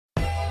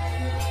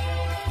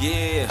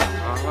Yeah,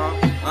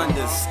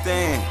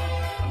 understand.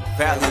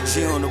 Valley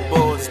G on the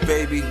boards,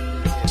 baby.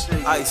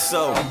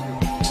 ISO.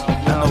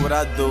 You know what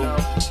I do.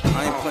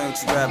 I ain't playing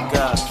with you rap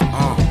guys.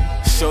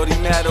 Shorty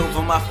mad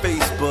over my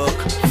Facebook.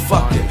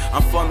 Fuck it,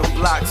 I'm from the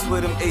blocks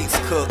where them eights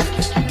cook.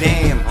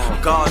 Damn,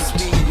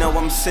 Godspeed, now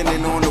I'm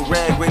sitting on the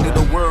rag, weight of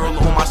the world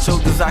on my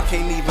shoulders, I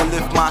can't even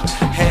lift my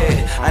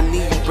head. I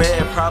need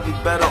bread, probably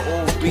better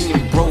off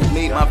being broke.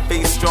 Made my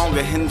face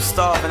stronger, him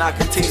starving, I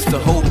could taste the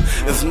hope.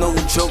 There's no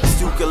jokes,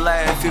 you can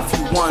laugh if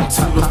you want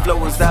to. The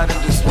flow is out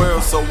of this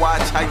world, so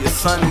watch how your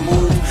son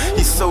move.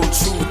 He's so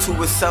true to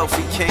himself,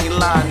 he can't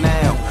lie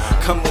now.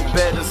 Come to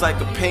bed, it's like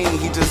a pain,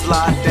 he just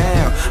lied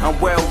down. I'm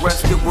well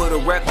rested with a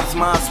reckless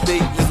mind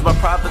state. This my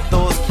private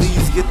thoughts,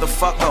 please get the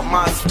fuck up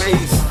my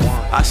space.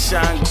 I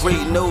shine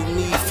great, no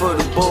need for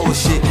the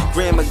bullshit.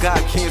 Grandma got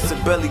cancer,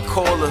 belly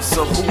caller,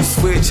 so who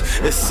switch?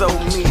 It's so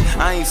me,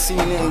 I ain't seen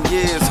it in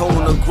years.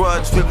 Holding a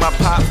grudge with my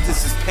pops,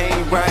 this is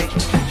pain, right?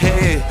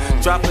 Head,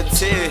 drop a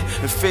tear,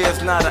 and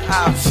fear's not an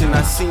option.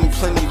 I seen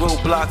plenty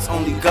roadblocks,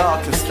 only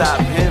God can stop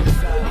him.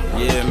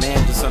 Yeah,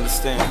 man, just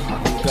understand,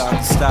 only God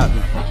can stop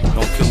me.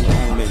 Don't kill me,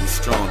 only make me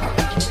stronger.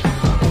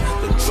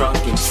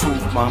 Drunken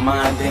truth, my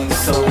mind ain't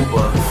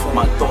sober.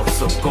 My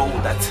thoughts are gold,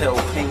 I tell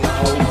pain,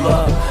 hold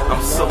up.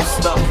 I'm so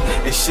stuck,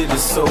 and shit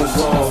is so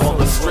raw. All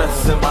the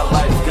stress in my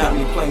life got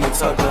me playing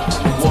tug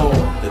of war.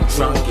 The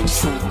drunken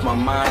truth, my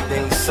mind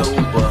ain't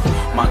sober.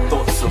 My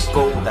thoughts are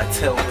gold, I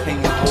tell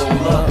pain,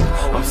 hold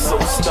up. I'm so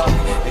stuck,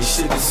 and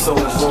shit is so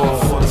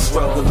raw. All the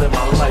struggle in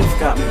my life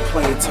got me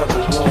playing tug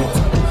of war.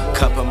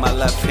 Cup in my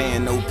left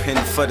hand, no pen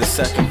for the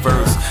second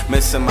verse.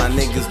 Missing my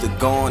niggas, the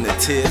gone, the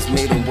tears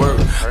made them work.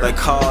 Like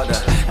Carter,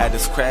 at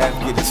his craft,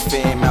 get his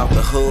fam out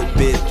the hood.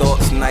 Big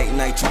thoughts, night,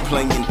 you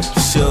playing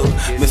shook.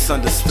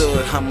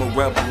 Misunderstood, I'm a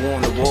rebel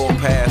on the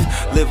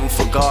warpath. Living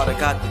for God, I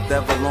got the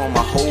devil on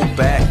my whole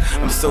back.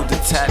 I'm so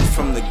detached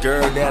from the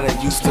girl that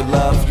I used to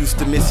love. Used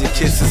to miss your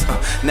kisses,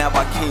 now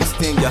I can't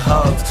stand your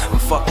hugs. I'm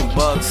fucking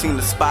bugs, seen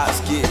the spots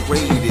get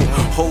raided.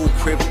 Whole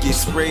crib get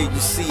sprayed, you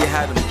see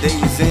how them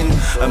days in.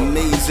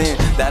 Amazing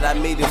that I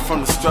made it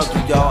from the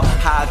struggle, y'all.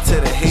 High to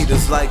the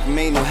haters like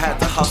Mano had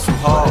to hustle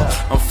hard.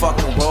 I'm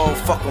fucking raw,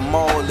 fuck them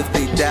all if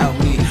they doubt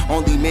me.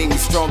 Only made me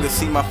stronger,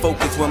 see my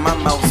focus when my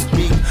mouth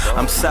speak.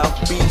 I'm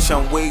South Beach,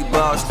 I'm way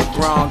Barge the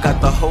Bron.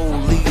 Got the whole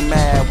league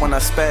mad when I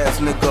spaz,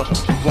 nigga,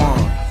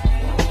 one.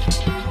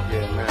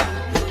 Yeah, man,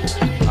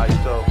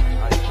 ISO,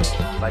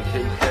 like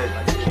Jay said,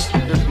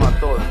 this is my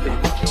thoughts,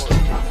 people.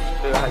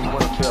 Feel how you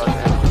wanna feel at the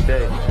end of the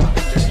day.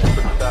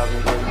 Put the style in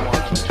where you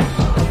want.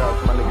 Shout out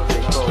to my nigga J.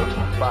 Cole,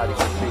 body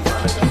for feet, my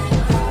nigga.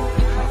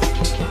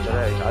 But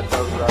hey, I do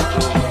what I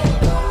do.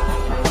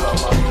 Love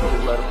my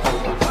people, let them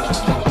focus.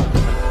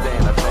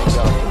 Understand, I thank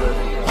y'all for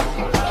listening.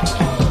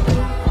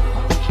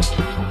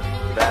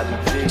 Valley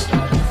G,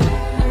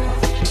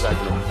 she's like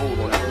a fool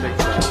on this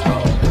mixtape.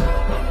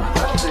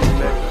 I see you,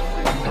 nigga.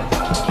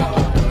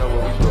 You know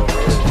what we do over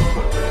here.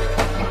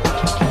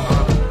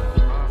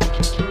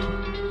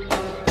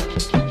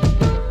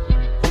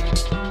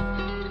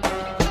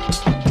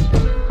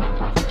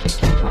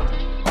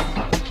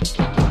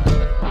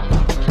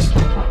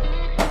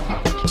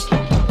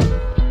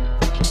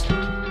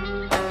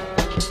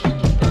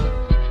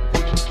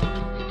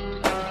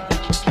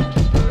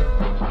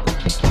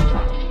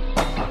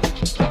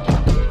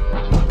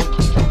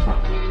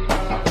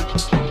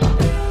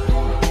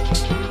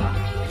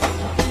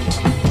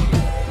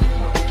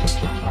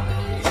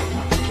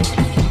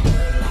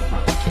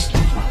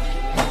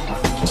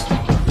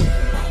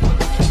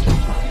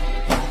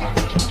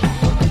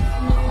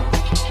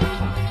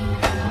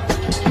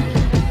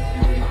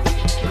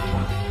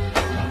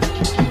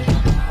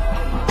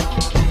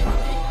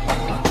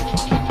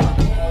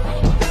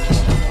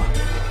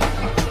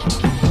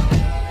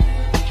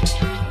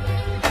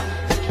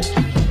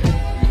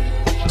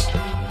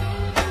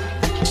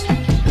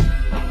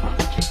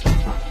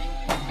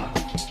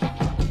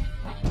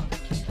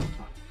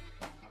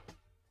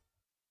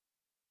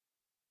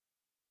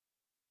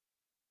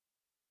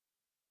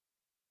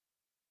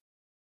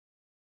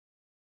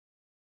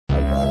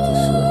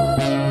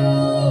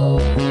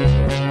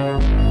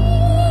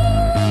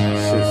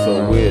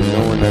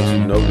 That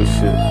you know the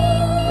shit,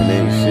 and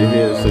ain't shit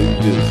here, so you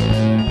just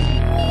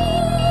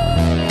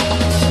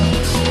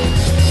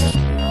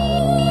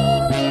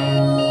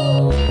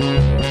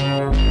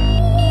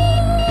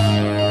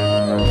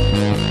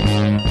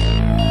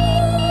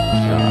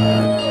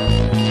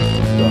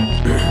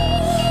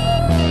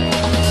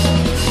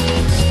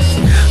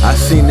I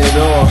seen it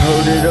all,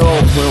 heard it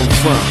all where I'm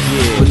from.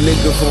 But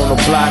niggas on the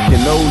block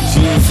and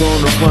OGs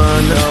on the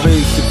run. That's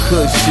basic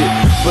good shit,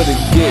 but it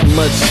get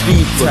much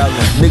deeper.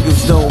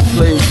 Niggas don't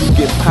play, you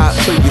get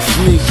popped for your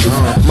sneakers.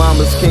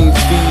 Mamas can't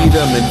feed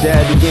them and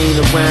daddy ain't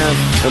around.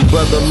 And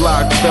brother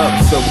locked up,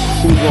 so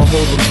who gon'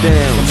 hold him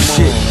down?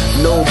 Shit,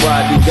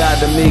 nobody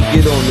gotta make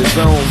it on his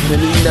own.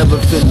 And he never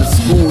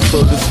finished school,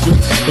 so the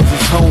streets is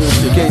his home.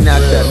 You can't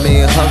knock that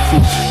man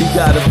hustle, he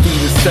gotta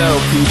feed himself.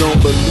 He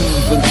don't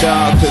believe in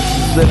God cause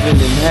he's living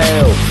in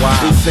hell.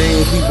 They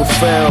saying he was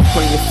foul,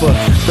 playing for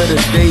better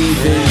days,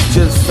 and he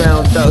just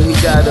found out he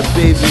got a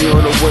baby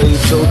on the way.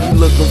 So he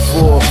looking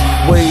for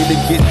a way to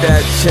get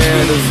that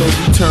cheddar. So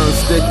he turned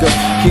sticker,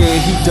 yeah,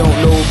 he don't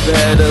know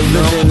better.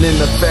 Living in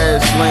the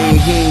fast lane,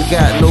 he ain't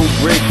got no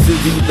bricks.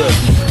 It's either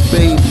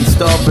baby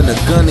starving, a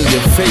gun in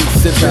your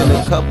face. If in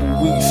a couple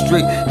weeks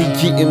straight, he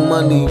getting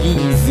money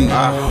easy.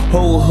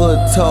 Whole hood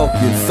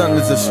talking, son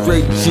is a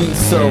straight G.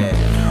 So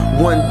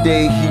one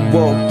day he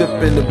walked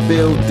up in the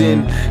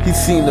building, he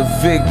seen a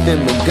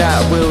victim and got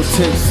real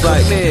tense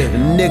like,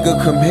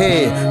 nigga come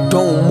here,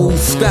 don't move,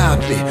 stop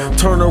it.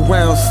 Turn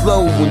around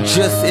slow and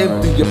just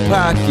empty your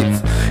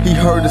pockets. He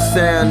heard a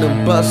sound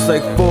and bust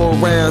like 4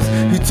 rounds.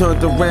 He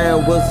turned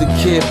around, was a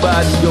kid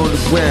body on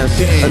the ground.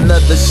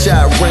 Another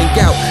shot rang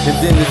out and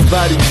then his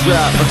body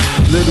dropped.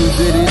 Little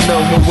did he know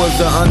he was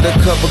an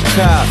undercover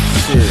cop.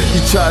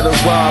 He tried to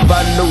rob,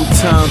 I know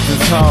times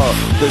is hard.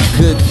 The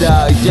good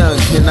die young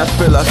and I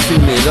feel I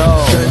seen it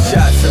all.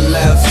 Gunshots and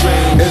loud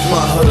screams. It's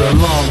my hood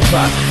alarm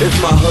clock. It's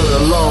my hood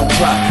alarm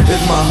clock.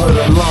 It's my hood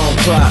alarm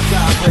clock.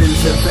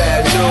 Sirens and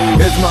bad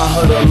news. It's my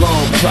hood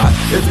alarm clock.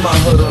 It's my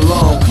hood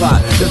alarm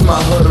clock. It's my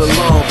hood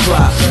alarm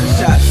clock.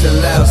 Gunshots and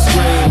loud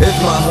screams.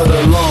 It's my hood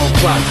alarm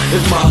clock.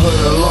 It's my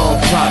hood alarm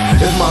clock.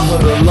 It's my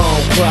hood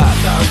alarm clock.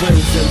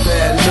 Sirens and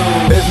bad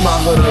news. It's my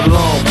hood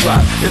alarm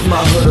clock. It's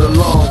my hood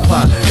alarm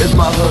clock. It's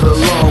my hood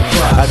alarm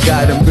clock. I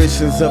got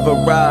ambitions of a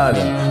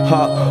rider,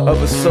 heart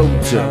of a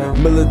soldier,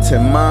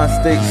 militant mind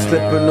state,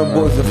 slipping the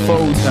boys a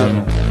folger.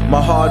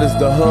 My heart is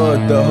the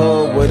hood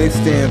where they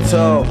stand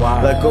tall.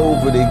 Like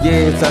over the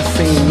years, I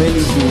seen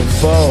many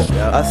dudes fall.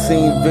 I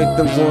seen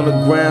victims on the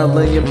ground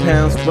laying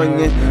pounds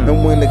springing.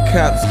 And when the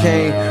cops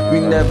came, we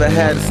never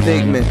had a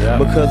statement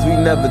because we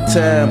never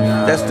tell.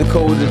 That's the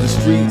code of the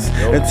streets.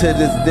 And to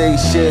this day,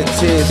 shed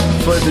tears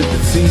for the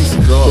deceased.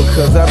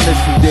 Because I miss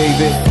you,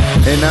 David,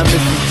 and I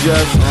miss you,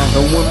 Just.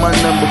 And when my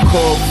number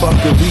called, fuck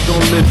it, we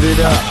gon' live it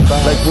up.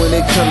 Like when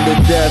it come to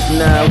death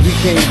now, we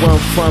can't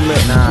run from it.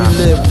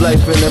 We live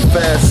life in a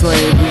fast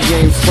lane, we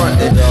ain't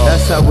frontin'.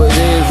 That's how it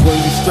is when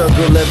you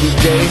struggle every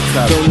day.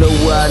 Don't know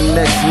where our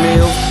next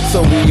meal,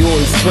 so we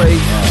always pray.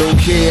 Don't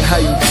care how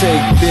you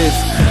take this.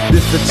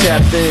 This a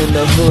chapter in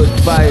the hood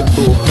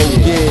Bible. Oh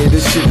yeah,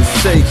 this shit is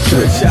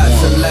sacred.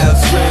 Shots and loud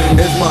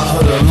screams. It's my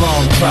hood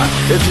alarm clock.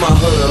 It's my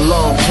hood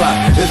alarm clock.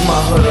 It's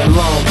my hood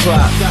alarm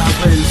clock.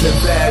 Sirens and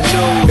bad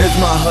news. It's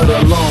my hood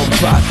alarm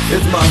clock.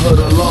 It's my hood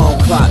alarm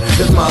clock.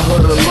 It's my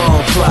hood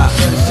alarm clock.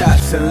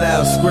 Shots and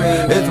loud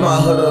screams. It's my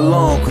hood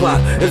alarm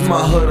clock. It's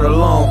my hood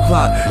alarm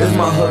clock. It's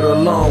my hood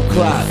alarm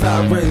clock.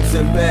 Sirens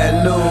and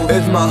bad news.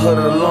 It's my hood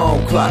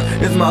alarm clock.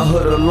 It's my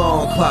hood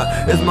alarm clock.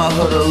 It's my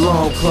hood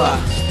alarm clock.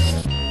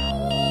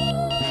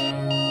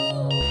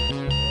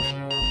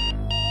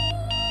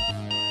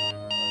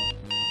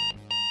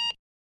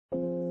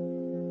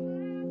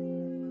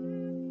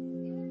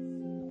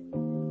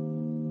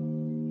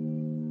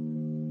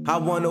 I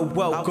wanna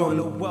welcome.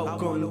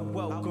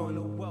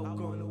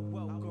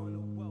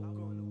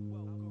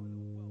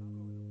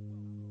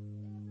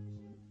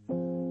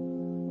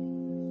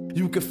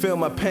 You can feel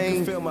my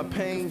pain.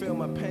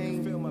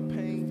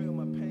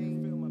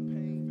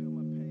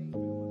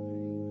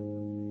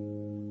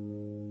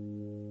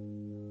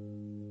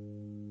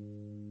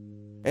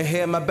 And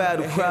hear my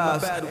battle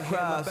cries.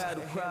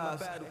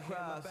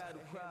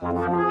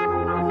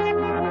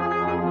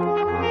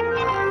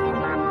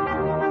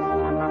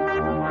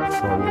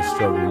 From your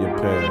struggle, your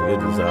pain, your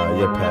desire,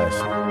 your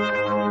passion.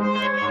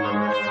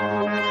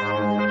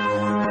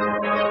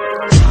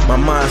 My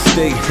mind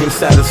state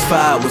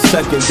unsatisfied with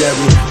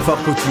secondary.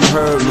 Fuck what you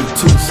heard me,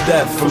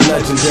 2-step from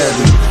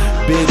legendary.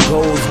 Big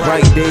goals,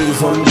 bright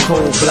days on the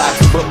cold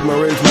blocks. Book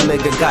marriage, my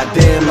nigga,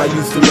 goddamn, I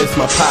used to miss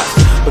my pops.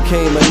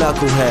 Became a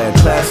knucklehead,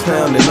 class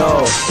clown and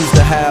all. Used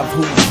to have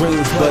hoop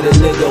dreams, but a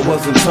nigga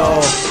wasn't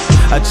tall.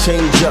 I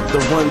change up the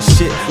run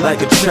shit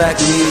like a track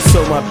meet, so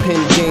my pen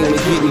game and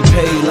get me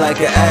paid like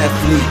an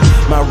athlete.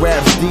 My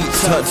raps deep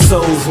touch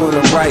souls when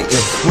I'm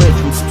writing. Went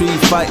from street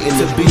fighting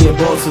to being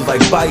bosses like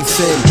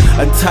Bison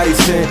and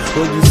Tyson.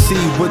 When you see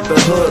what the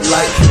hood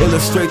like,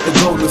 illustrate the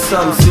golden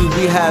sun. See,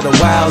 we had a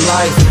wild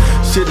life.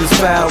 Shit is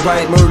foul,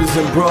 right? Murders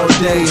in broad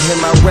day. And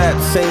my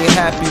raps ain't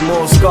happy,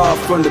 more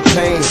scarred from the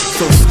pain.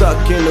 So stuck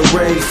in the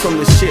rage from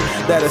the shit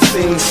that I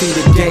seen. See,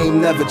 the game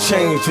never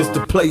changed, just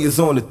the players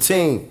on the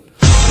team.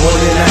 More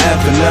than I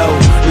ever know,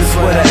 this is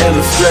what I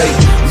illustrate.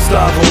 You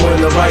starving when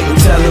I write and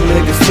tell them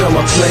niggas fill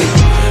my plate.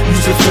 You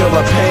should feel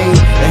my pain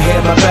and hear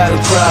my battle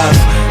cries.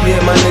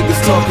 Hear my niggas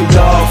talking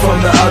dog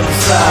from the other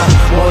side.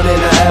 More than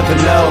I ever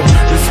know,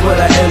 this is what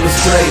I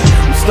illustrate.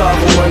 You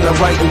starving when I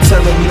write and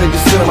tell them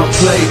niggas fill my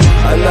plate.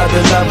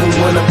 Another level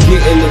when I'm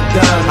getting it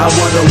done. I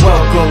wanna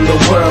welcome the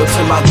world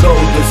to my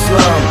golden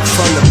slum.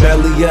 From the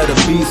belly of the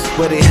beast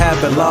where they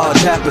have a large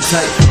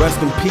appetite.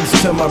 Rest in peace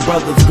to my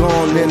brothers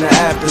gone in the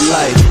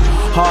afterlife.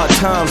 Hard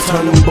times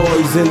turn them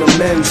boys into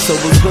men, so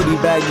it's hoodie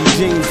baggy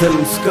jeans and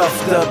them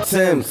scuffed up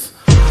Timbs.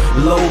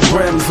 Low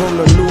brims on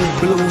the new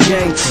blue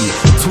Yankee.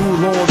 Too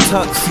long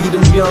tuck, see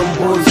them young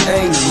boys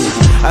angry.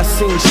 I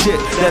seen shit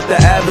that the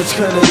average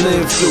couldn't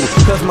live through.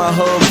 Cause my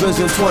whole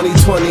vision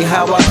 2020,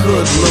 how I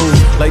could lose.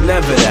 Like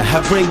never that,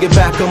 I bring it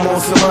back, I'm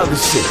on some other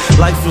shit.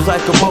 Life was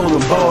like a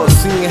bowling ball,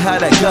 seeing how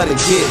that gotta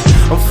get.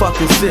 I'm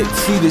fucking sick,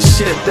 see the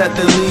shit that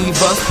they leave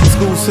us.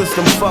 School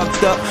system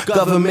fucked up,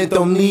 government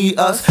don't need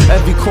us.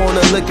 Every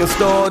corner liquor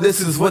store, this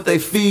is what they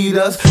feed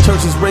us.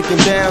 Churches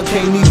breaking down,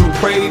 can't even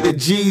pray to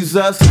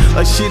Jesus.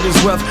 Like shit is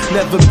rough,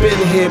 never been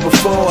here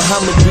before.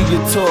 I'ma be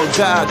your tour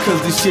guide,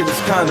 cause this shit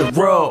is kinda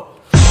raw.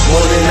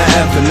 More than I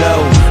ever know,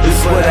 this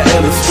is what I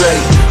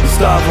illustrate. You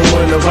starving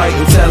when I write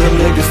and tell them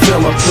niggas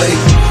fill my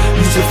plate.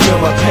 You should feel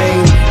my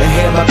pain and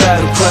hear my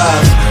battle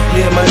cries.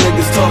 Hear my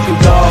niggas talking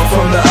dog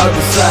from the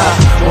other side.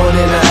 More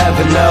than I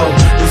ever know,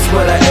 this is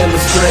what I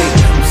illustrate.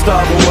 I'm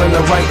starving when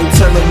I write and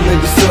tell them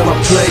niggas fill my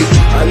plate.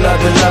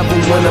 Another level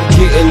when I'm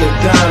getting it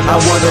done. I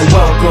wanna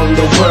welcome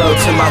the world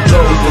to my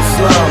golden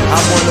slum. I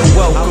wanna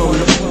welcome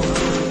the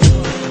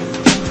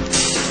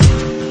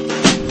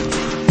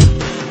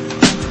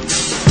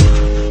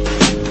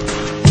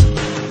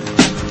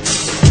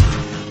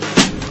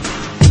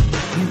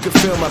You can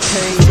feel my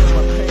pain.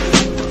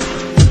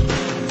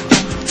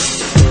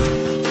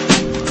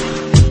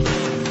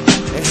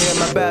 And hear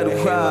my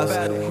battle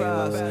cries.